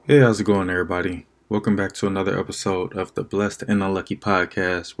Hey, how's it going, everybody? Welcome back to another episode of the Blessed and Unlucky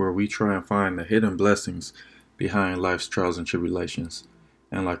podcast, where we try and find the hidden blessings behind life's trials and tribulations.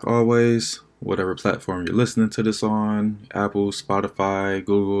 And like always, whatever platform you're listening to this on, Apple, Spotify,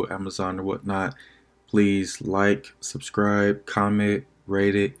 Google, Amazon, or whatnot, please like, subscribe, comment,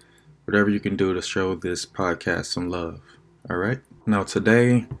 rate it, whatever you can do to show this podcast some love. All right. Now,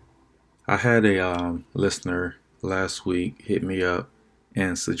 today, I had a listener last week hit me up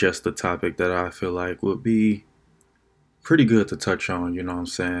and suggest a topic that I feel like would be pretty good to touch on, you know what I'm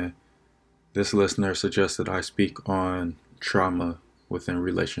saying? This listener suggested I speak on trauma within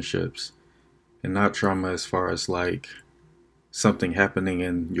relationships. And not trauma as far as like something happening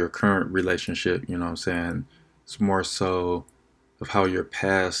in your current relationship, you know what I'm saying? It's more so of how your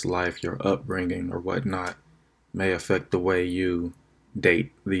past life, your upbringing, or whatnot may affect the way you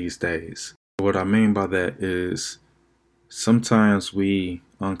date these days. What I mean by that is sometimes we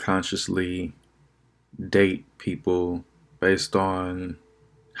unconsciously date people based on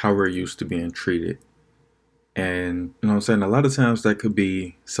how we're used to being treated. And, you know what I'm saying? A lot of times that could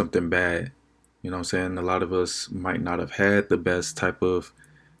be something bad. You know what I'm saying? A lot of us might not have had the best type of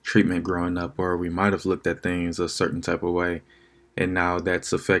treatment growing up, or we might have looked at things a certain type of way. And now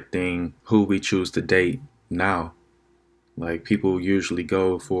that's affecting who we choose to date now. Like, people usually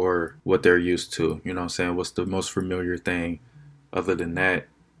go for what they're used to, you know what I'm saying? What's the most familiar thing? Other than that,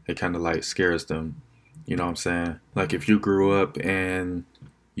 it kind of like scares them, you know what I'm saying? Like, if you grew up and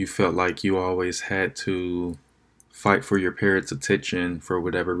you felt like you always had to fight for your parents' attention for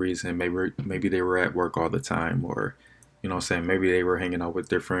whatever reason, maybe they were at work all the time, or, you know what I'm saying, maybe they were hanging out with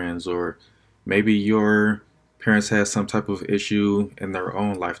their friends, or maybe your parents had some type of issue in their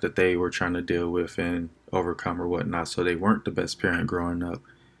own life that they were trying to deal with and overcome or whatnot, so they weren't the best parent growing up.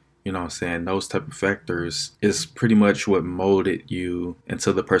 You know what I'm saying? Those type of factors is pretty much what molded you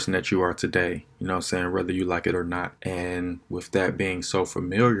into the person that you are today. You know what I'm saying? Whether you like it or not. And with that being so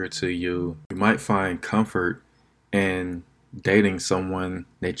familiar to you, you might find comfort in dating someone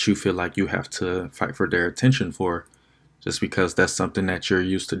that you feel like you have to fight for their attention for, just because that's something that you're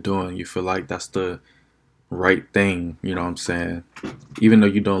used to doing. You feel like that's the right thing, you know what I'm saying? Even though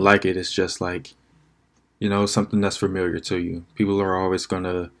you don't like it, it's just like, you know, something that's familiar to you. People are always going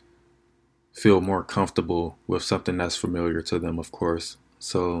to feel more comfortable with something that's familiar to them, of course.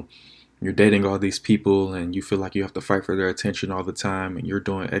 So you're dating all these people and you feel like you have to fight for their attention all the time, and you're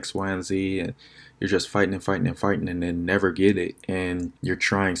doing X, Y, and Z, and you're just fighting and fighting and fighting and then never get it. And you're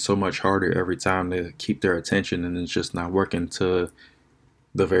trying so much harder every time to keep their attention, and it's just not working, to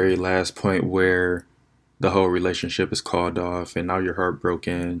the very last point where the whole relationship is called off, and now you're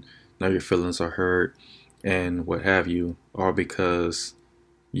heartbroken, now your feelings are hurt, and what have you, all because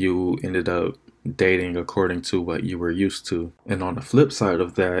you ended up dating according to what you were used to. And on the flip side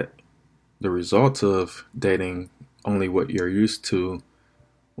of that, the result of dating only what you're used to,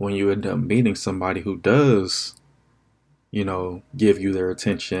 when you end up meeting somebody who does, you know, give you their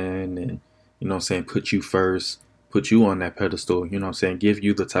attention and, you know what I'm saying, put you first, put you on that pedestal, you know what I'm saying, give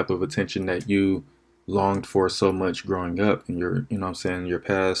you the type of attention that you longed for so much growing up in your, you know what I'm saying, your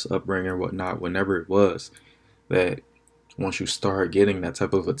past upbringing or whatnot, whenever it was, that once you start getting that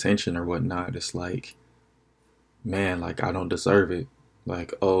type of attention or whatnot, it's like, man, like, I don't deserve it.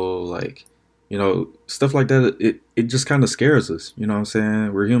 Like, oh, like, you know, stuff like that, it just kind of scares us. You know what I'm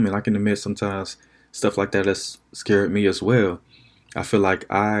saying? We're human. I can admit sometimes stuff like that has scared me as well. I feel like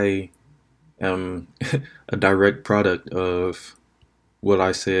I am a direct product of what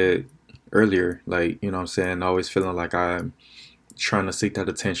I said earlier. Like, you know what I'm saying? Always feeling like I'm trying to seek that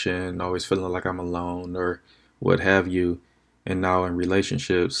attention, always feeling like I'm alone or what have you. And now in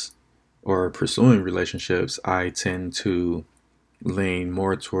relationships or pursuing relationships, I tend to lean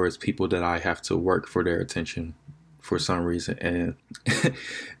more towards people that I have to work for their attention for some reason. And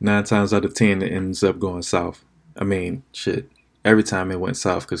 9 times out of 10, it ends up going south. I mean, shit, every time it went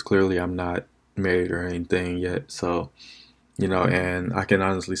south, because clearly I'm not married or anything yet. So, you know, and I can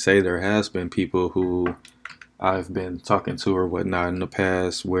honestly say there has been people who I've been talking to or whatnot in the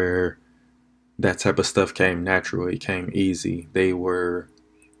past where that type of stuff came natural. It came easy. They were,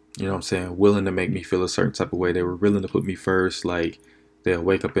 you know what I'm saying, willing to make me feel a certain type of way. They were willing to put me first. Like, they'll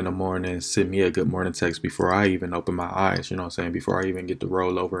wake up in the morning, send me a good morning text before I even open my eyes, you know what I'm saying, before I even get to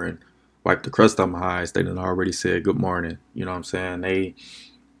roll over and wipe the crust off my eyes. They done already said good morning, you know what I'm saying. They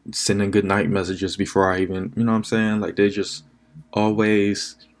sending good night messages before I even, you know what I'm saying, like, they just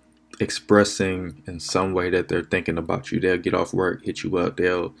always expressing in some way that they're thinking about you. They'll get off work, hit you up,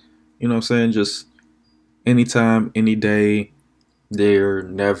 they'll, you know what I'm saying, just anytime, any day. They're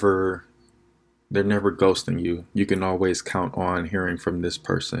never they're never ghosting you. You can always count on hearing from this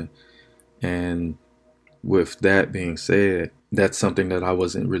person. And with that being said, that's something that I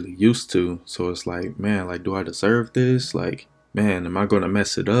wasn't really used to. So it's like, man, like, do I deserve this? Like, man, am I going to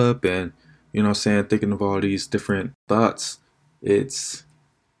mess it up? And, you know what I'm saying, thinking of all these different thoughts, it's,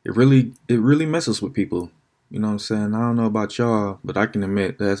 it really messes with people. You know what I'm saying? I don't know about y'all, but I can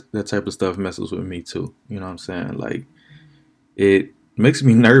admit that type of stuff messes with me too. You know what I'm saying? Like, it makes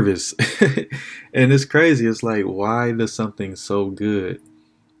me nervous. And it's crazy. It's like, why does something so good,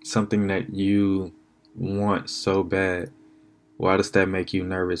 something that you want so bad, why does that make you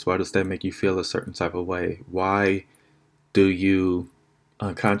nervous? Why does that make you feel a certain type of way? Why do you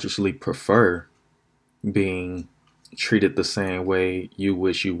unconsciously prefer being treated the same way you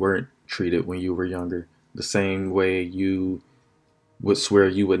wish you weren't treated when you were younger? The same way you would swear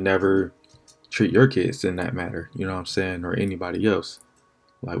you would never treat your kids in that matter, you know what I'm saying, or anybody else.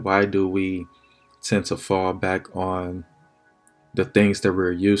 Like, why do we tend to fall back on the things that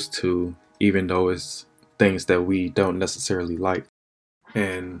we're used to, even though it's things that we don't necessarily like?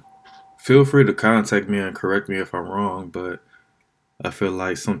 And feel free to contact me and correct me if I'm wrong, but I feel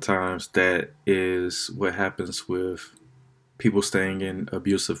like sometimes that is what happens with people staying in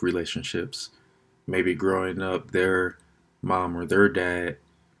abusive relationships. Maybe growing up, their mom or their dad,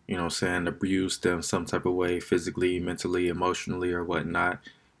 you know what I'm saying, abused them some type of way, physically, mentally, emotionally, or whatnot.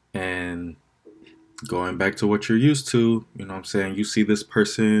 And going back to what you're used to, you know what I'm saying, you see this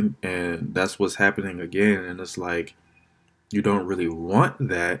person and that's what's happening again. And it's like, you don't really want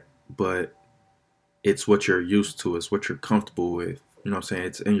that, but it's what you're used to, it's what you're comfortable with. You know what I'm saying?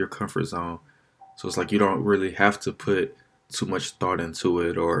 It's in your comfort zone. So it's like you don't really have to put too much thought into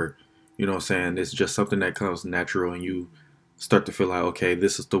it, or, you know what I'm saying, it's just something that comes natural and you start to feel like, okay,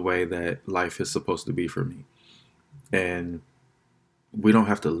 this is the way that life is supposed to be for me. And we don't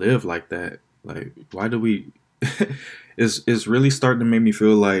have to live like that. Like, why do we it's really starting to make me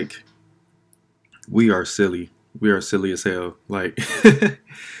feel like we are silly. We are silly as hell. Like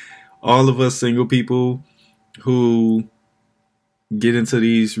all of us single people who get into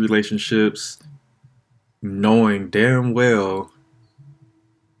these relationships knowing damn well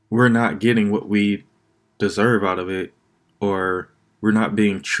we're not getting what we deserve out of it, or we're not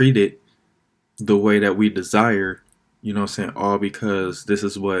being treated the way that we desire, you know what I'm saying, all because this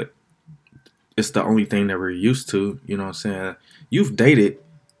is what, it's the only thing that we're used to, you know what I'm saying. You've dated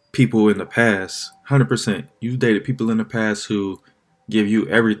people in the past, 100%. You've dated people in the past who give you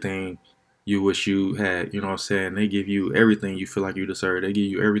everything you wish you had, you know what I'm saying. They give you everything you feel like you deserve. They give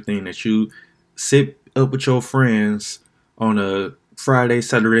you everything that you sit up with your friends on a Friday,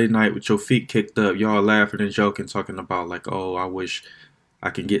 Saturday night with your feet kicked up, y'all laughing and joking, talking about like, oh, I wish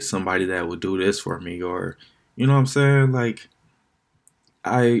I can get somebody that would do this for me, or, you know what I'm saying? Like,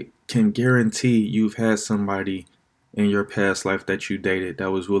 I can guarantee you've had somebody in your past life that you dated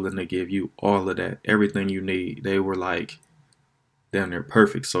that was willing to give you all of that, everything you need. They were like, damn near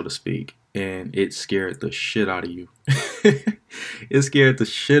perfect, so to speak. And it scared the shit out of you. It scared the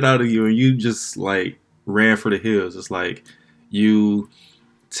shit out of you, and you just like ran for the hills. It's like you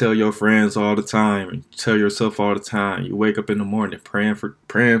tell your friends all the time and tell yourself all the time. You wake up in the morning praying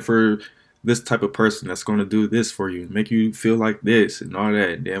for this type of person that's going to do this for you, make you feel like this and all that.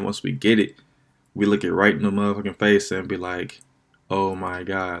 And then once we get it, we look it right in the motherfucking face and be like, oh my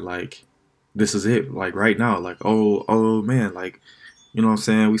God, like, this is it. Like right now, like, oh man, like, you know what I'm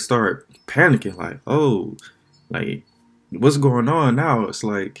saying? We start panicking like, oh, like, what's going on now? It's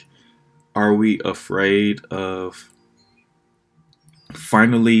like, are we afraid of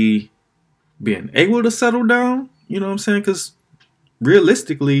finally being able to settle down? You know what I'm saying? Because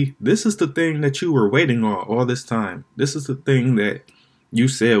realistically, this is the thing that you were waiting on all this time. This is the thing that you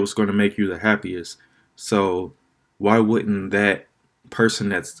said was going to make you the happiest. So why wouldn't that person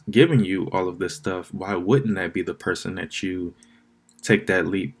that's giving you all of this stuff, why wouldn't that be the person that you take that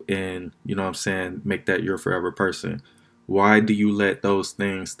leap and, you know what I'm saying, make that your forever person? Why do you let those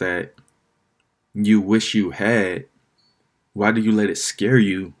things that you wish you had, why do you let it scare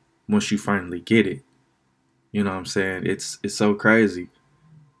you once you finally get it? You know what I'm saying? It's so crazy.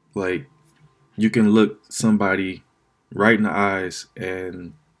 Like, you can look somebody right in the eyes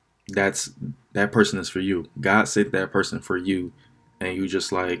and that person is for you. God sent that person for you, and you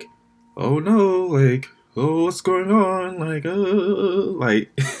just like, oh no, like, oh, what's going on? Like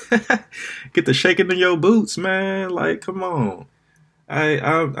get the shaking in your boots, man. Like, come on.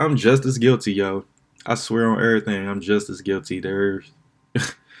 I'm just as guilty, yo. I swear on everything, I'm just as guilty. There's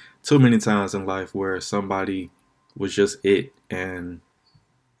too many times in life where somebody was just it, and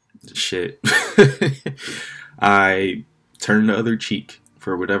shit. I turned the other cheek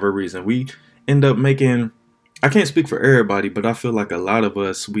for whatever reason. end up making, I can't speak for everybody, but I feel like a lot of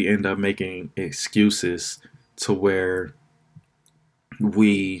us, we end up making excuses to where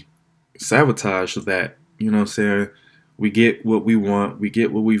we sabotage that. You know what I'm saying? We get what we want, we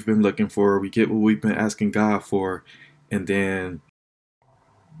get what we've been looking for, we get what we've been asking God for, and then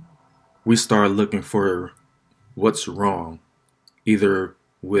we start looking for what's wrong, either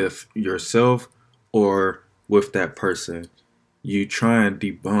with yourself or with that person. You try and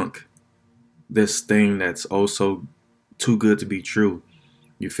debunk this thing that's also too good to be true.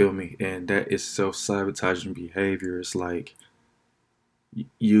 You feel me? And that is self-sabotaging behavior. It's like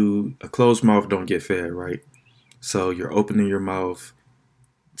a closed mouth don't get fed, right? So you're opening your mouth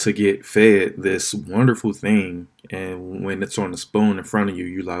to get fed this wonderful thing, and when it's on the spoon in front of you,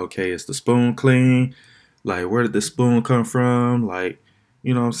 you're like, okay, is the spoon clean? Like, where did the spoon come from? Like,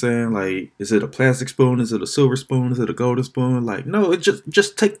 you know what I'm saying? Like, is it a plastic spoon? Is it a silver spoon? Is it a golden spoon? Like, no, it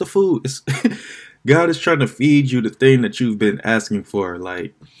just take the food. It's God is trying to feed you the thing that you've been asking for.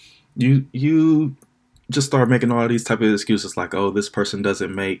 Like, you just start making all these type of excuses like, oh, this person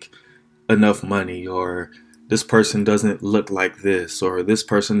doesn't make enough money, or this person doesn't look like this, or this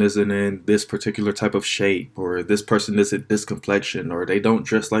person isn't in this particular type of shape, or this person isn't this complexion, or they don't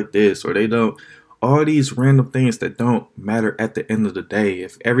dress like this, or they don't, all these random things that don't matter at the end of the day.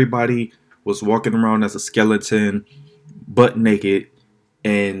 If everybody was walking around as a skeleton, butt naked,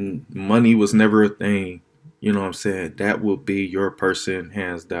 and money was never a thing, you know what I'm saying, that will be your person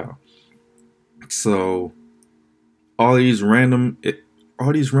hands down. So all these random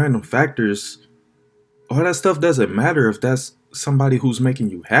factors, all that stuff doesn't matter if that's somebody who's making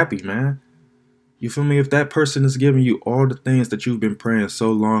you happy, man. You feel me? If that person is giving you all the things that you've been praying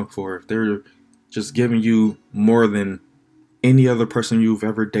so long for, if they're just giving you more than any other person you've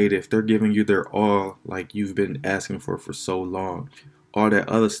ever dated, if they're giving you their all like you've been asking for so long, all that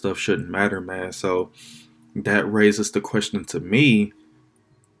other stuff shouldn't matter, man. So that raises the question to me,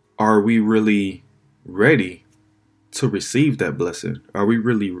 are we really ready to receive that blessing? Are we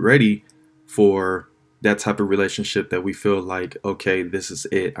really ready for that type of relationship that we feel like, okay, this is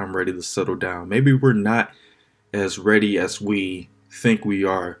it, I'm ready to settle down? Maybe we're not as ready as we think we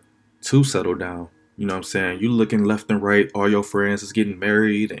are to settle down. You know what I'm saying? You looking left and right, all your friends is getting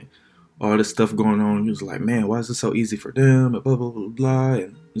married and all this stuff going on. You're just like, man, why is it so easy for them? And blah, blah, blah, blah.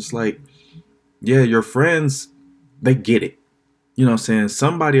 And it's like, yeah, your friends, they get it. You know what I'm saying?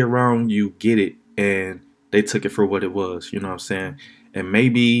 Somebody around you get it, and they took it for what it was. You know what I'm saying? And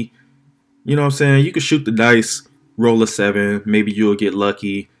maybe, you know what I'm saying, you could shoot the dice, roll a 7. Maybe you'll get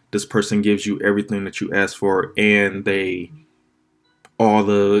lucky. This person gives you everything that you asked for, and all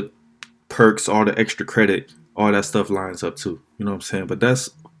the perks, all the extra credit, all that stuff lines up too. You know what I'm saying? But that's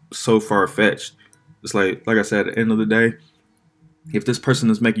so far-fetched. It's like I said, at the end of the day, if this person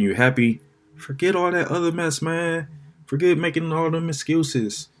is making you happy, forget all that other mess, man. Forget making all them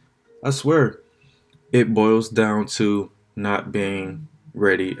excuses. I swear, it boils down to not being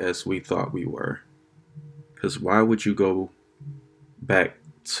ready as we thought we were. Because why would you go back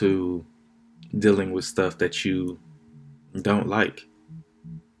to dealing with stuff that you don't like?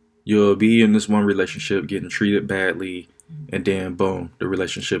 You'll be in this one relationship getting treated badly, and then boom, the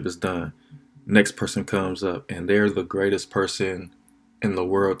relationship is done. Next person comes up and they're the greatest person in the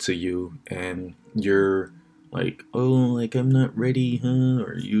world to you, and you're like, oh, like, I'm not ready, huh?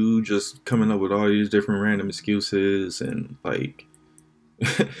 Or you just coming up with all these different random excuses, and like,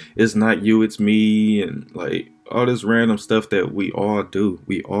 it's not you, it's me, and like all this random stuff that we all do.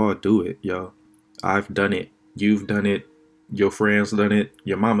 We all do it, yo. I've done it. You've done it. Your friends done it.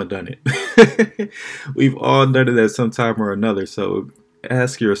 Your mama done it. We've all done it at some time or another. So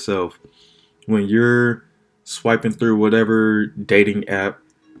ask yourself, when you're swiping through whatever dating app,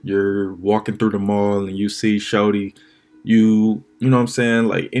 you're walking through the mall and you see shorty, you know what I'm saying,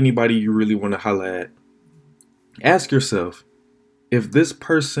 like anybody you really want to holla at, ask yourself, if this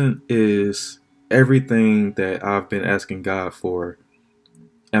person is everything that I've been asking God for,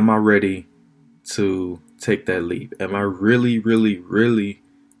 am I ready to take that leap? Am I really, really, really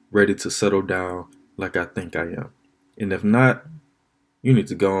ready to settle down like I think I am? And if not, you need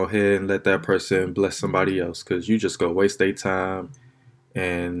to go ahead and let that person bless somebody else, because you just go waste their time.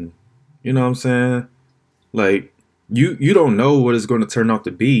 And you know what I'm saying? Like, you don't know what it's going to turn out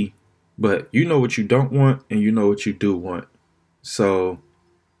to be, but you know what you don't want and you know what you do want. So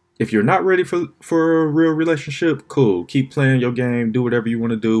if you're not ready for a real relationship, cool. Keep playing your game. Do whatever you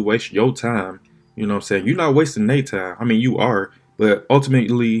want to do. Waste your time. You know what I'm saying? You're not wasting their time. I mean, you are, but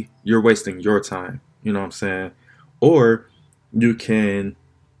ultimately you're wasting your time. You know what I'm saying? Or you can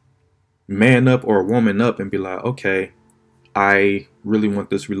man up or woman up and be like, okay, I really want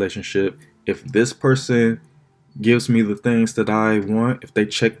this relationship. if this person gives me the things that I want, if they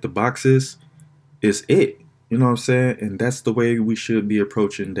check the boxes, it's it. You know what I'm saying? And that's the way we should be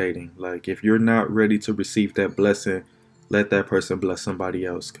approaching dating. Like, if you're not ready to receive that blessing, let that person bless somebody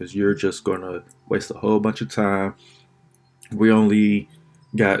else, because you're just going to waste a whole bunch of time. We only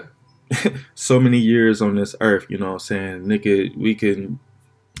got so many years on this earth, you know what I'm saying? Nigga, we can,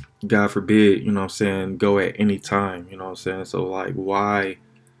 God forbid, you know what I'm saying, go at any time, you know what I'm saying? So, like, why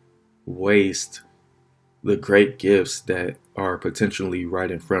waste the great gifts that are potentially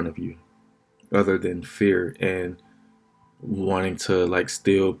right in front of you, other than fear and wanting to like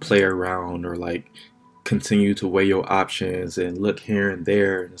still play around, or like continue to weigh your options and look here and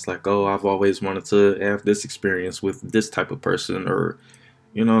there, and it's like, oh, I've always wanted to have this experience with this type of person, or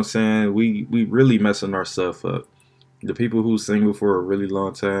you know what I'm saying, we really messing ourselves up. The people who single for a really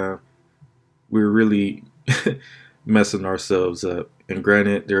long time, we're really messing ourselves up. And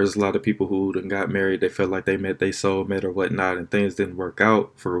granted, there's a lot of people who done got married. They felt like they met their soulmate or whatnot, and things didn't work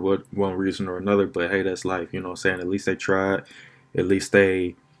out for one reason or another. But hey, that's life. You know what I'm saying? At least they tried. At least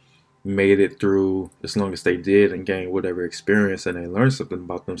they made it through, as long as they did, and gained whatever experience, and they learned something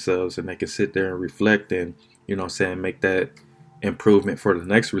about themselves, and they can sit there and reflect and, you know what I'm saying, make that improvement for the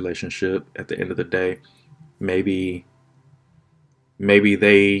next relationship at the end of the day. Maybe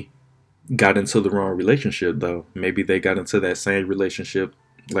they got into the wrong relationship though. Maybe they got into that same relationship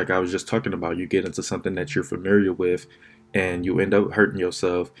like I was just talking about. You get into something that you're familiar with and you end up hurting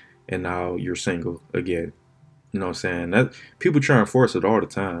yourself, and now you're single again. You know what I'm saying? That people try and force it all the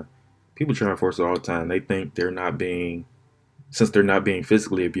time. People try and force it all the time. They think they're not being, since they're not being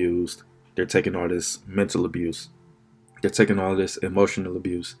physically abused, they're taking all this mental abuse. They're taking all this emotional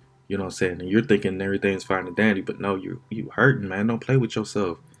abuse. You know what I'm saying? And you're thinking everything's fine and dandy, but no, you hurting, man. Don't play with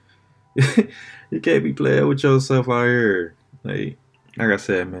yourself. You can't be playing with yourself out here. Like I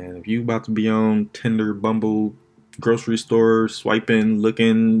said, man, if you about to be on Tinder, Bumble, grocery store, swiping,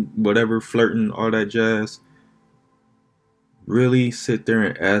 looking, whatever, flirting, all that jazz, really sit there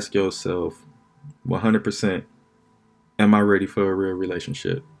and ask yourself 100%, am I ready for a real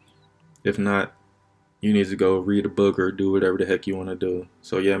relationship? If not, you need to go read a book or do whatever the heck you want to do.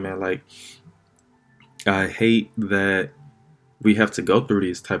 So yeah, man, like, I hate that we have to go through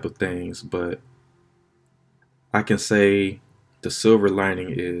these type of things, but I can say the silver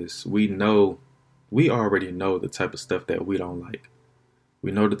lining is we already know the type of stuff that we don't like.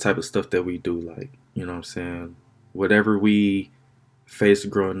 We know the type of stuff that we do like. You know what I'm saying? Whatever we faced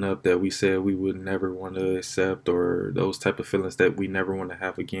growing up that we said we would never want to accept, or those type of feelings that we never want to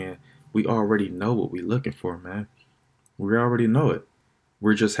have again, we already know what we're looking for, man. We already know it.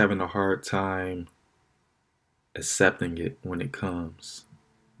 We're just having a hard time accepting it when it comes.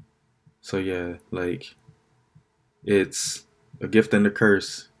 So yeah, like, it's a gift and a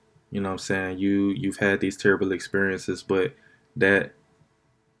curse. You know what I'm saying? You've had these terrible experiences, but that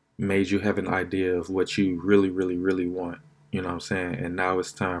made you have an idea of what you really, really, really want. You know what I'm saying? And now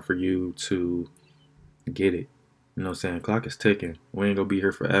it's time for you to get it. You know what I'm saying? Clock is ticking. We ain't gonna be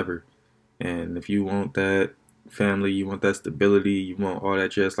here forever. And if you want that family, you want that stability, you want all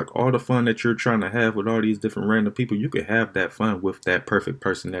that jazz, like all the fun that you're trying to have with all these different random people, you can have that fun with that perfect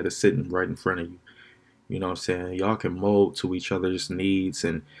person that is sitting right in front of you. You know what I'm saying? Y'all can mold to each other's needs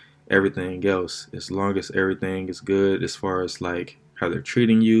and everything else, as long as everything is good as far as like how they're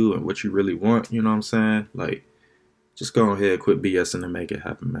treating you and what you really want. You know what I'm saying? Like, just go ahead, quit BSing and make it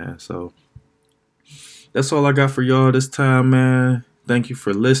happen, man. So that's all I got for y'all this time, man. Thank you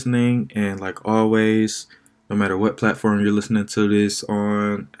for listening. And like always, no matter what platform you're listening to this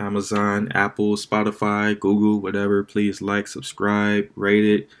on, Amazon, Apple, Spotify, Google, whatever, please like, subscribe, rate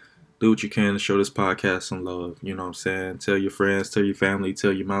it. Do what you can to show this podcast some love. You know what I'm saying? Tell your friends, tell your family,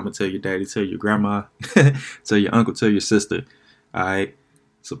 tell your mama, tell your daddy, tell your grandma, tell your uncle, tell your sister. All right?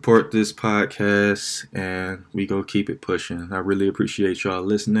 Support this podcast, and we go keep it pushing. I really appreciate y'all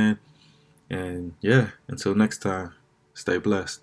listening. And yeah, until next time, stay blessed.